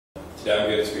Today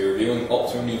I'm going to be reviewing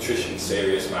Optimum Nutrition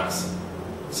Serious Mass.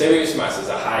 Serious Mass is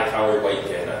a high calorie weight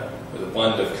gainer with a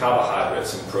blend of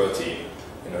carbohydrates and protein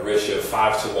in a ratio of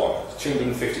 5 to 1,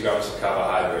 250 grams of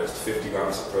carbohydrates to 50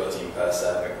 grams of protein per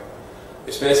serving.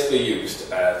 It's basically used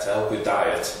to help with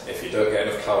diet if you don't get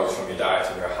enough calories from your diet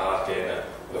and you're a hard gainer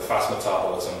with a fast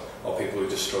metabolism, or people who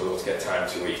just struggle to get time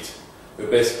to eat. It will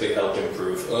basically help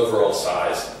improve overall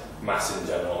size, mass in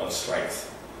general and strength.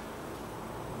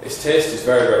 Its taste is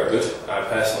very, very good. I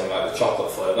personally like the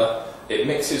chocolate flavour. It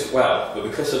mixes well, but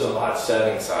because of the large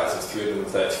serving size of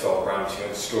 334 grams, you're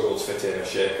going to struggle to fit in a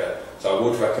shaker. So I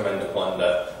would recommend a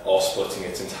blender or splitting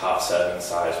it into half serving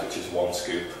size, which is 1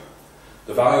 scoop.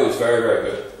 The value is very, very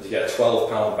good. You get a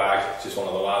 12-pound bag, which is one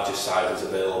of the largest sizes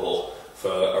available, for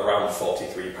around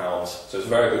 £43. So it's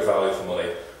very good value for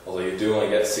money, although you do only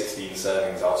get 16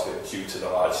 servings out of it due to the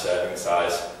large serving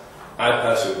size. I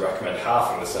personally would recommend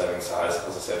halving the serving size,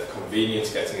 as I said, for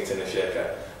convenience getting it in a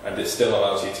shaker, and it still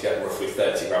allows you to get roughly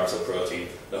 30 grams of protein,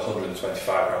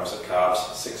 125 grams of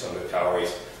carbs, 600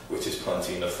 calories, which is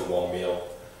plenty enough for one meal.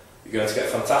 You're going to get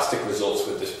fantastic results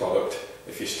with this product.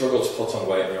 If you struggle to put on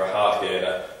weight and you're a hard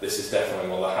gainer, this is definitely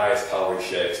one of the highest calorie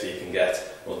shakes that you can get.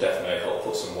 It will definitely help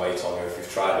put some weight on you if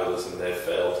you've tried others and they've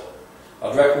failed.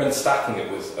 I'd recommend stacking it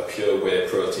with a pure whey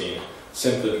protein,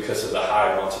 simply because of the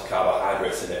high amount of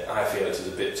carbohydrates in it. I feel it is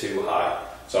a bit too high.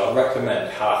 So I'd recommend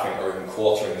halving or even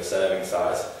quartering the serving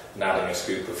size and adding a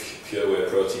scoop of pure whey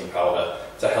protein powder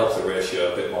to help the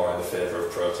ratio a bit more in the favour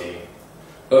of protein.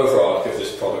 Overall, I'd give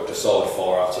this product a solid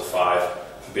 4 out of 5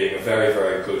 for being a very,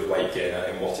 very good weight gainer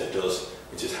in what it does,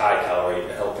 which is high calorie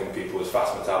and helping people with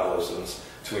fast metabolisms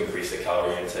to increase the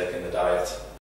calorie intake in the diet.